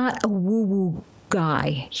was not a woo-woo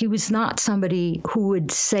guy. He was not somebody who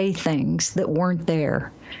would say things that weren't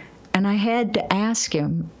there. And I had to ask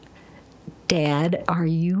him, Dad, are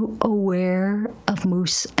you aware of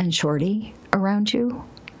Moose and Shorty around you?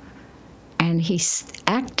 And he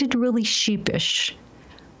acted really sheepish,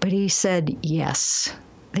 but he said, yes,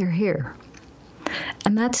 they're here.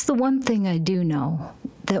 And that's the one thing I do know,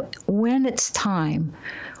 that when it's time,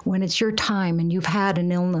 when it's your time and you've had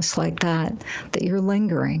an illness like that, that you're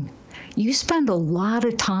lingering, you spend a lot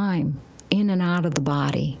of time in and out of the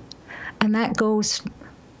body. And that goes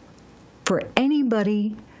for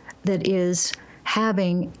anybody that is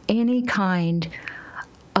having any kind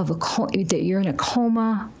of that you're in a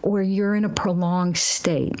coma or you're in a prolonged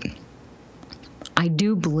state. I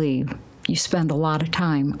do believe you spend a lot of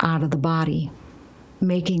time out of the body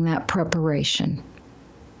making that preparation.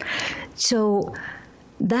 So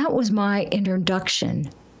that was my introduction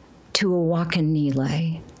to Awaken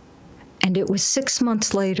Nile. And it was 6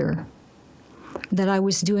 months later that I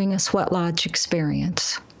was doing a sweat lodge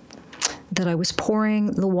experience, that I was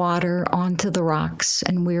pouring the water onto the rocks,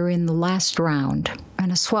 and we were in the last round. And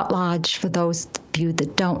a sweat lodge, for those of you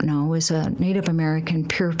that don't know, is a Native American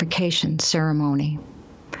purification ceremony.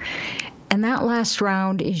 And that last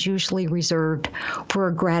round is usually reserved for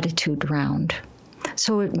a gratitude round.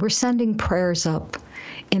 So we're sending prayers up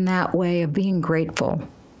in that way of being grateful.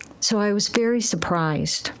 So I was very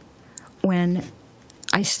surprised when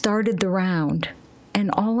I started the round, and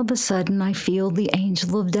all of a sudden I feel the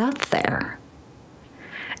angel of death there.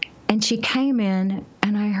 And she came in,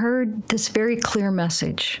 and I heard this very clear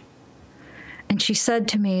message. And she said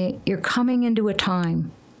to me, you're coming into a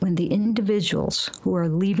time when the individuals who are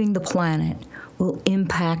leaving the planet will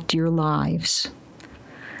impact your lives.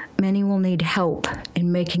 Many will need help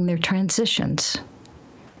in making their transitions.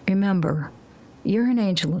 Remember, you're an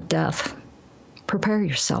angel of death. Prepare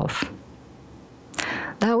yourself.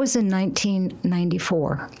 That was in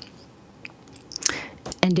 1994.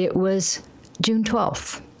 And it was June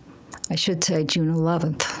 12th. I should say June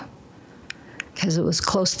 11th, because it was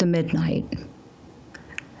close to midnight.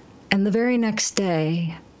 And the very next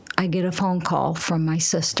day, I get a phone call from my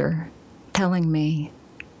sister telling me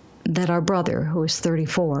that our brother, who was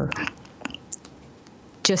 34,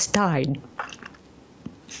 just died.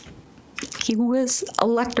 He was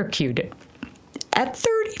electrocuted at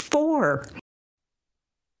 34.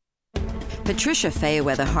 Patricia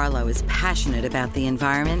Fayerweather Harlow is passionate about the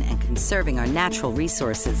environment and conserving our natural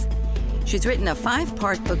resources. She's written a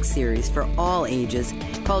 5-part book series for all ages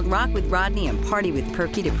called Rock with Rodney and Party with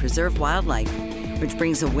Perky to Preserve Wildlife, which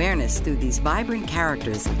brings awareness through these vibrant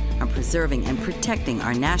characters on preserving and protecting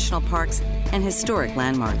our national parks and historic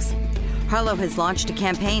landmarks. Harlow has launched a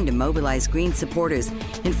campaign to mobilize green supporters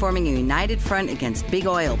in forming a united front against big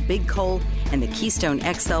oil, big coal, and the Keystone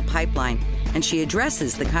XL pipeline, and she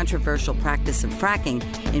addresses the controversial practice of fracking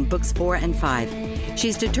in books 4 and 5.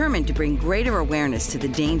 She's determined to bring greater awareness to the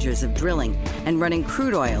dangers of drilling and running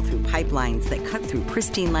crude oil through pipelines that cut through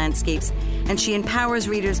pristine landscapes, and she empowers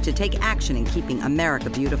readers to take action in keeping America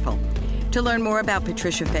beautiful. To learn more about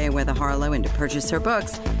Patricia Fayerweather Harlow and to purchase her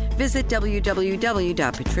books, visit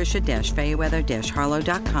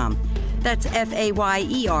www.patricia-fayerweather-harlow.com. That's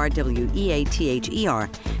FAYERWEATHER,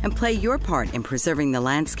 and play your part in preserving the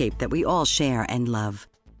landscape that we all share and love.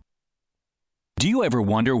 Do you ever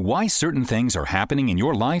wonder why certain things are happening in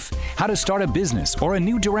your life? How to start a business or a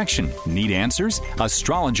new direction? Need answers?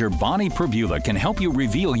 Astrologer Bonnie Prabula can help you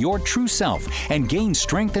reveal your true self and gain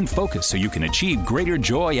strength and focus so you can achieve greater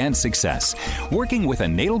joy and success. Working with a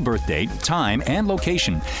natal birth date, time, and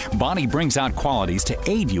location, Bonnie brings out qualities to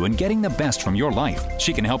aid you in getting the best from your life.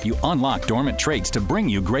 She can help you unlock dormant traits to bring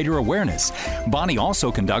you greater awareness. Bonnie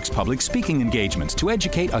also conducts public speaking engagements to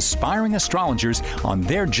educate aspiring astrologers on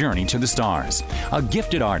their journey to the stars. A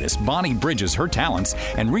gifted artist, Bonnie bridges her talents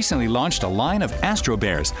and recently launched a line of Astro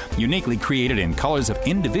Bears, uniquely created in colors of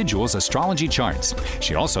individuals' astrology charts.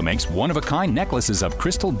 She also makes one-of-a-kind necklaces of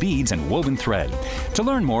crystal beads and woven thread. To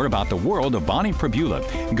learn more about the world of Bonnie Prabula,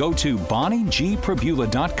 go to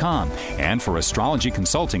BonnieGPrabula.com. And for astrology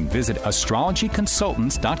consulting, visit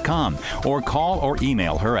astrologyconsultants.com or call or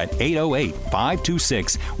email her at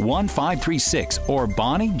 808-526-1536 or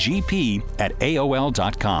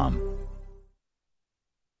BonnieGP@AOL.com.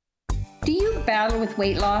 Do you battle with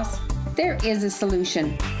weight loss? There is a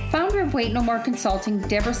solution. Founder of Weight No More Consulting,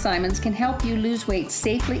 Deborah Simons, can help you lose weight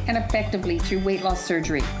safely and effectively through weight loss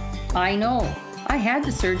surgery. I know. I had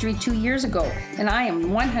the surgery 2 years ago, and I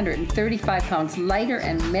am 135 pounds lighter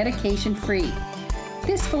and medication-free.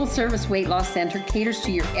 This full-service weight loss center caters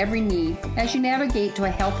to your every need as you navigate to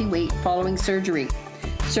a healthy weight following surgery.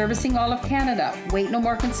 Servicing all of Canada, Weight No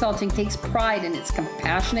More Consulting takes pride in its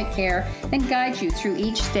compassionate care and guides you through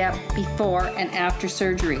each step before and after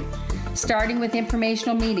surgery. Starting with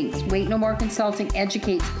informational meetings, Weight No More Consulting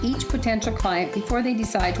educates each potential client before they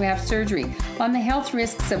decide to have surgery on the health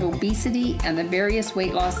risks of obesity and the various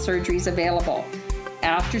weight loss surgeries available.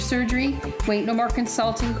 After surgery, Weight No More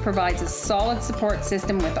Consulting provides a solid support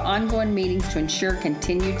system with ongoing meetings to ensure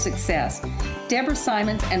continued success. Deborah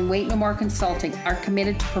Simons and Weight No More Consulting are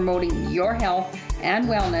committed to promoting your health and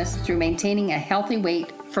wellness through maintaining a healthy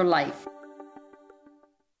weight for life.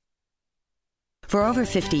 For over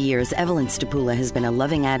 50 years, Evelyn Stapula has been a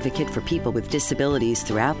loving advocate for people with disabilities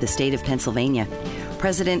throughout the state of Pennsylvania.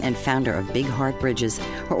 President and founder of Big Heart Bridges,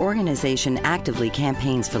 her organization actively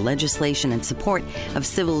campaigns for legislation and support of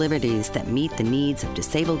civil liberties that meet the needs of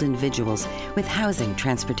disabled individuals with housing,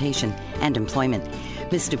 transportation, and employment.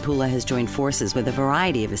 Ms. Stapula has joined forces with a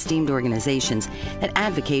variety of esteemed organizations that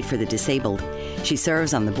advocate for the disabled. She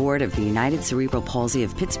serves on the board of the United Cerebral Palsy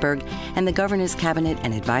of Pittsburgh and the Governor's Cabinet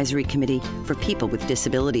and Advisory Committee for People with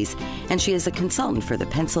Disabilities, and she is a consultant for the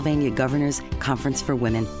Pennsylvania Governor's Conference for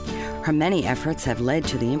Women. Her many efforts have led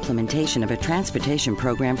to the implementation of a transportation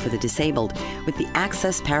program for the disabled with the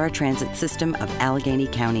Access Paratransit System of Allegheny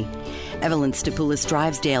County. Evelyn Stapula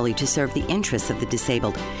strives daily to serve the interests of the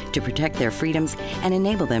disabled, to protect their freedoms, and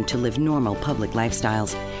enable them to live normal public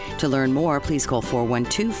lifestyles. To learn more, please call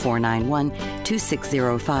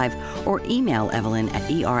 412-491-2605 or email Evelyn at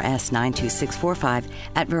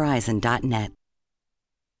ers92645@verizon.net.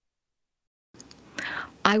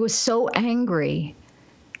 I was so angry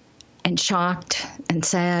and shocked and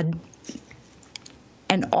sad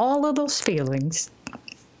and all of those feelings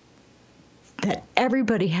that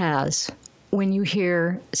everybody has when you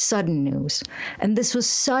hear sudden news. And this was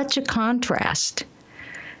such a contrast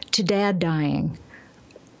to Dad dying,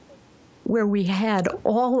 where we had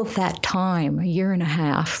all of that time, a year and a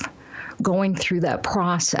half, going through that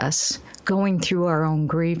process, going through our own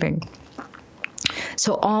grieving.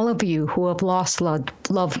 So all of you who have lost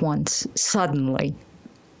loved ones suddenly,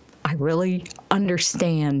 I really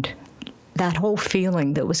understand that whole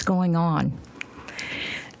feeling that was going on.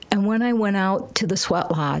 And when I went out to the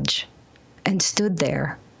sweat lodge and stood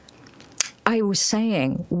there, I was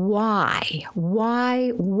saying, why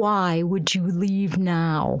would you leave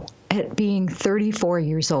now at being 34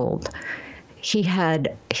 years old?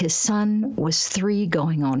 His son was 3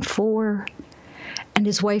 going on 4, and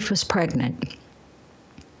his wife was pregnant.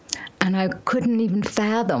 And I couldn't even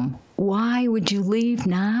fathom, why would you leave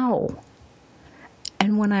now?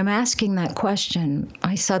 And when I'm asking that question,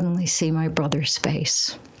 I suddenly see my brother's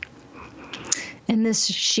face. And this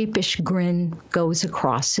sheepish grin goes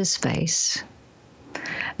across his face.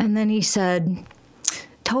 And then he said,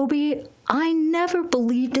 "Toby, I never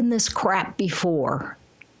believed in this crap before."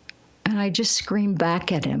 And I just screamed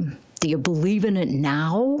back at him, "Do you believe in it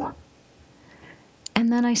now?"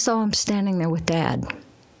 And then I saw him standing there with Dad.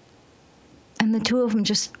 And the two of them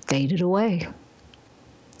just faded away.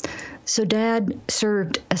 So Dad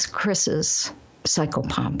served as Chris's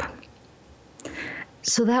psychopomp.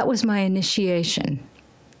 So that was my initiation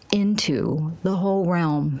into the whole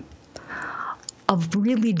realm of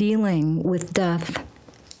really dealing with death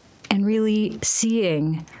and really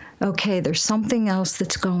seeing, okay, there's something else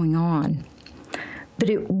that's going on. But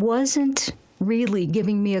it wasn't really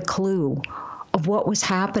giving me a clue of what was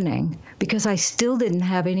happening because I still didn't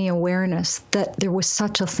have any awareness that there was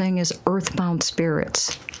such a thing as earthbound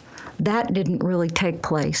spirits. That didn't really take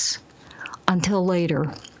place until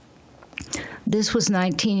later. This was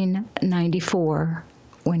 1994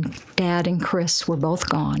 when Dad and Chris were both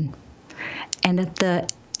gone. And at the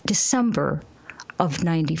December of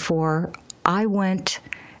 94, I went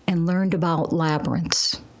and learned about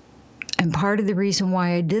labyrinths. And part of the reason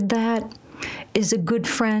why I did that is a good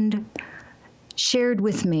friend shared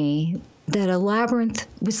with me that a labyrinth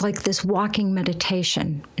was like this walking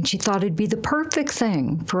meditation, and she thought it'd be the perfect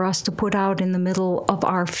thing for us to put out in the middle of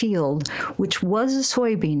our field, which was a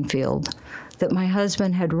soybean field that my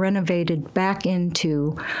husband had renovated back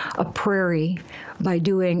into a prairie by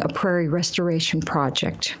doing a prairie restoration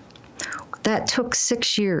project. That took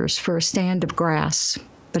 6 years for a stand of grass,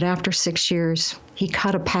 but after 6 years, he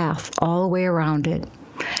cut a path all the way around it.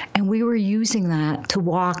 And we were using that to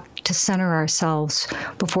walk to center ourselves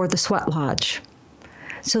before the sweat lodge.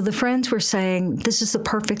 So the friends were saying, this is the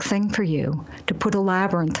perfect thing for you, to put a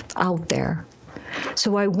labyrinth out there.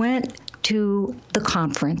 So I went to the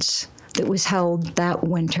conference that was held that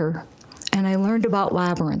winter, and I learned about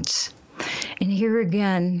labyrinths. And here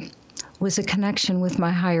again was a connection with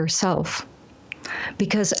my higher self.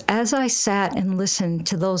 Because as I sat and listened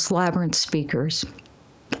to those labyrinth speakers,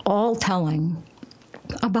 all telling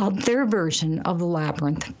about their version of the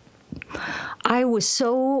labyrinth, I was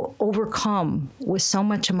so overcome with so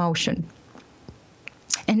much emotion.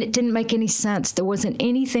 And it didn't make any sense. There wasn't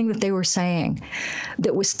anything that they were saying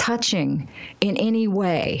that was touching in any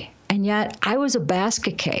way. And yet I was a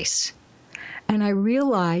basket case. And I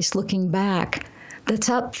realized, looking back,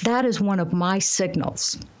 that is one of my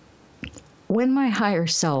signals. When my higher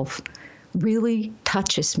self really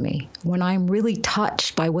touches me, when I'm really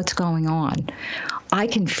touched by what's going on, I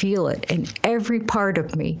can feel it in every part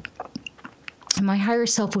of me. And my higher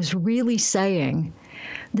self was really saying,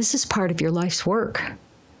 this is part of your life's work.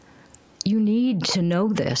 You need to know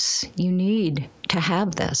this. You need to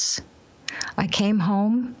have this. I came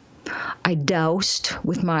home. I doused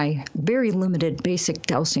with my very limited basic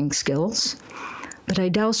dowsing skills, but I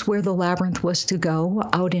doused where the labyrinth was to go,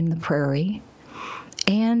 out in the prairie.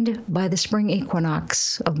 And by the spring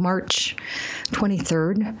equinox of March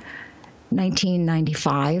 23rd,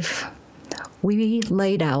 1995, we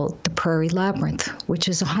laid out the Prairie Labyrinth, which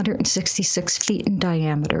is 166 feet in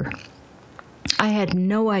diameter. I had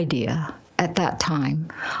no idea at that time,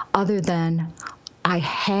 other than I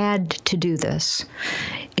had to do this.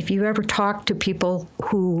 If you ever talk to people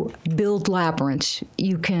who build labyrinths,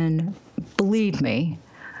 you can believe me,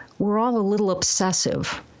 we're all a little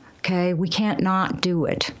obsessive, okay? We can't not do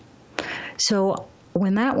it. So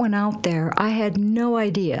when that went out there, I had no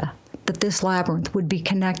idea that this labyrinth would be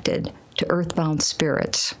connected to earthbound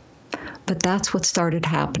spirits. But that's what started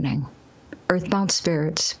happening. Earthbound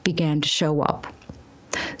spirits began to show up.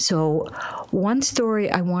 So one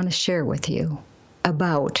story I want to share with you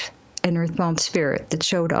about an earthbound spirit that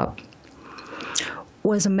showed up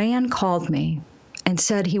was a man called me and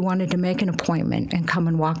said he wanted to make an appointment and come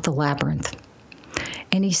and walk the labyrinth.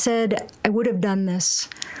 And he said, I would have done this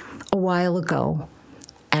a while ago,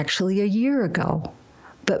 actually a year ago.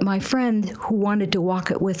 But my friend who wanted to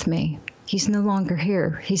walk it with me, he's no longer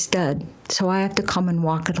here. He's dead. So I have to come and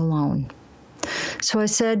walk it alone. So I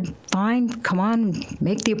said, fine, come on,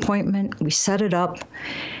 make the appointment. We set it up.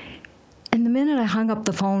 And the minute I hung up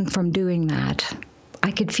the phone from doing that,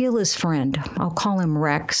 I could feel his friend. I'll call him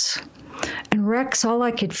Rex. And Rex, all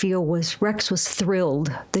I could feel was Rex was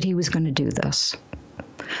thrilled that he was going to do this.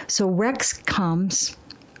 So Rex comes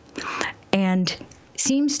and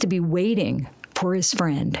seems to be waiting for his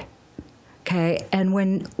friend, okay? And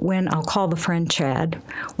when I'll call the friend Chad,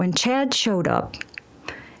 when Chad showed up,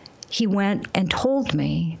 he went and told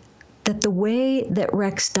me that the way that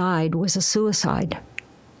Rex died was a suicide,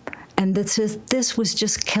 and that this was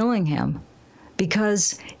just killing him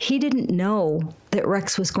because he didn't know that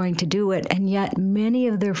Rex was going to do it, and yet many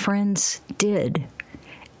of their friends did.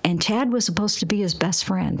 And Chad was supposed to be his best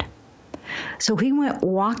friend. So he went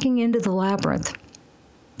walking into the labyrinth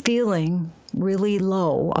feeling really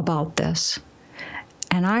low about this.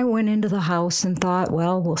 And I went into the house and thought,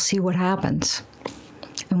 well, we'll see what happens.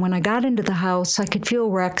 And when I got into the house, I could feel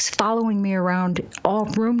Rex following me around all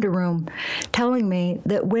room to room, telling me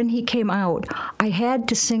that when he came out, I had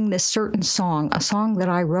to sing this certain song, a song that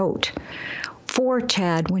I wrote for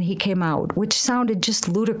Chad when he came out, which sounded just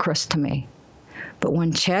ludicrous to me. But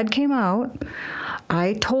when Chad came out,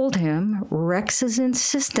 I told him, Rex is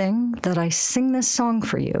insisting that I sing this song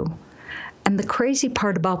for you. And the crazy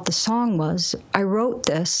part about the song was I wrote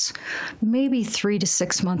this maybe 3 to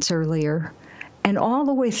 6 months earlier, And all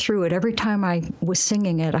the way through it, every time I was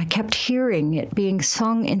singing it, I kept hearing it being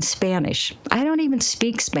sung in Spanish. I don't even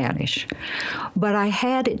speak Spanish, but I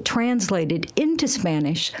had it translated into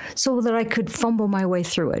Spanish so that I could fumble my way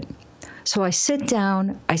through it. So I sit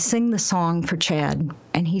down, I sing the song for Chad,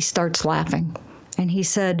 and he starts laughing. And he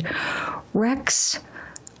said, Rex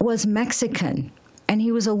was Mexican, and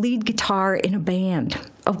he was a lead guitar in a band.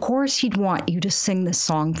 Of course he'd want you to sing this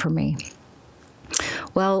song for me.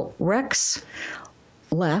 Well, Rex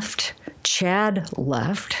left, Chad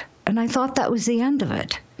left, and I thought that was the end of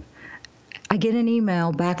it. I get an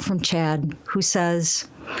email back from Chad who says,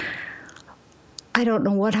 I don't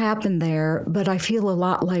know what happened there, but I feel a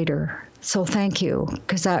lot lighter. So thank you,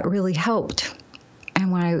 because that really helped.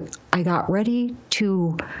 And when I got ready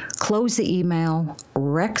to close the email,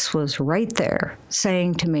 Rex was right there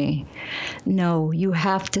saying to me, no, you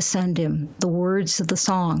have to send him the words of the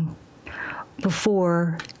song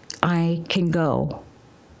before I can go.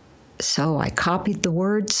 So I copied the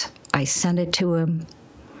words, I sent it to him,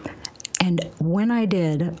 and when I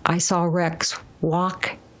did, I saw Rex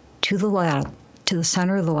walk to the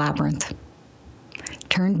center of the labyrinth,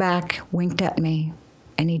 turned back, winked at me,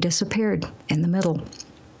 and he disappeared in the middle.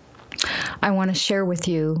 I want to share with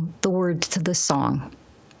you the words to this song.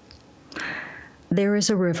 There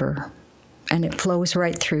is a river, and it flows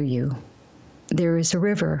right through you. There is a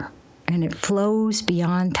river, and it flows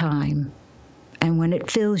beyond time. And when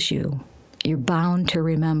it fills you, you're bound to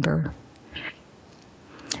remember.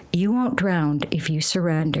 You won't drown if you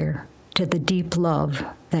surrender to the deep love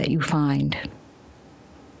that you find.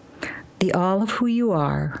 The all of who you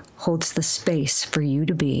are holds the space for you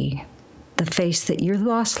to be. The face that you're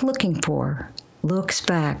lost looking for looks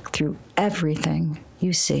back through everything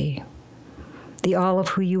you see. The all of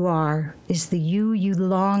who you are is the you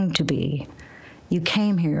long to be. You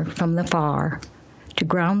came here from the far to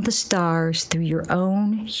ground the stars through your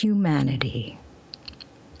own humanity.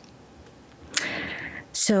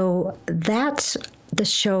 So that's the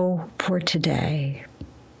show for today.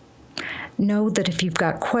 Know that if you've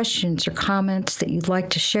got questions or comments that you'd like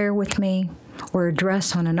to share with me or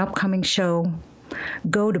address on an upcoming show,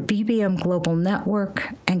 go to BBM Global Network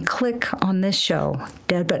and click on this show,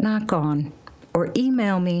 Dead But Not Gone, or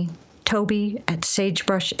email me,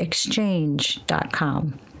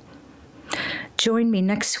 toby@sagebrushexchange.com. Join me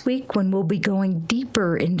next week when we'll be going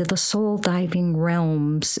deeper into the soul-diving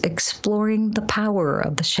realms, exploring the power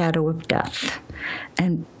of the shadow of death.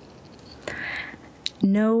 And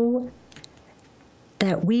know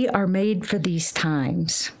that we are made for these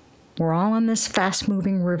times. We're all on this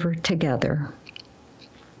fast-moving river together.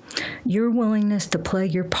 Your willingness to play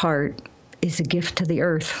your part is a gift to the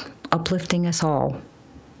earth, uplifting us all.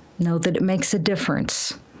 Know that it makes a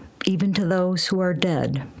difference, even to those who are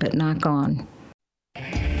dead but not gone.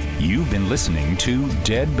 You've been listening to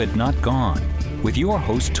Dead But Not Gone with your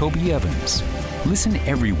host, Toby Evans. Listen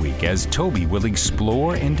every week as Toby will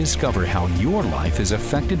explore and discover how your life is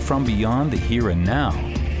affected from beyond the here and now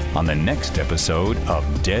on the next episode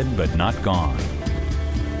of Dead But Not Gone.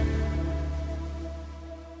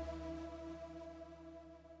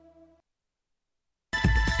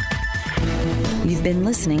 You've been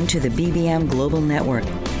listening to the BBM Global Network.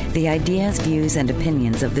 The ideas, views, and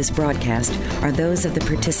opinions of this broadcast are those of the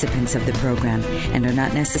participants of the program and are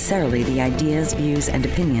not necessarily the ideas, views, and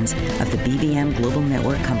opinions of the BBM Global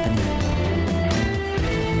Network Company.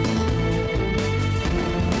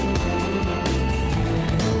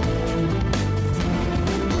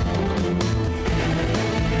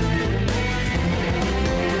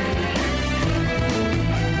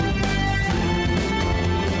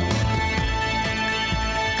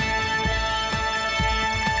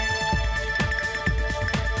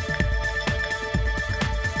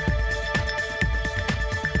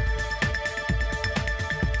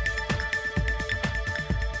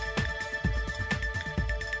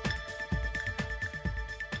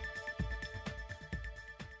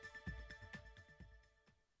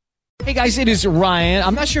 Hey guys, it is Ryan.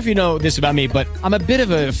 I'm not sure if you know this about me, but I'm a bit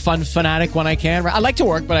of a fun fanatic when I can. I like to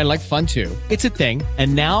work, but I like fun too. It's a thing.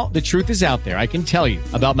 And now the truth is out there. I can tell you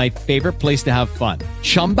about my favorite place to have fun.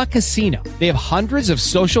 Chumba Casino. They have hundreds of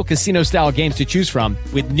social casino style games to choose from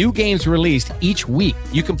with new games released each week.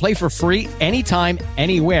 You can play for free anytime,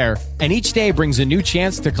 anywhere. And each day brings a new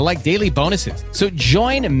chance to collect daily bonuses. So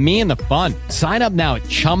join me in the fun. Sign up now at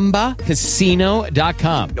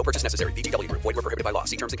ChumbaCasino.com. No purchase necessary. VGW Group. Void where prohibited by law.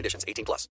 See terms and conditions. 18+.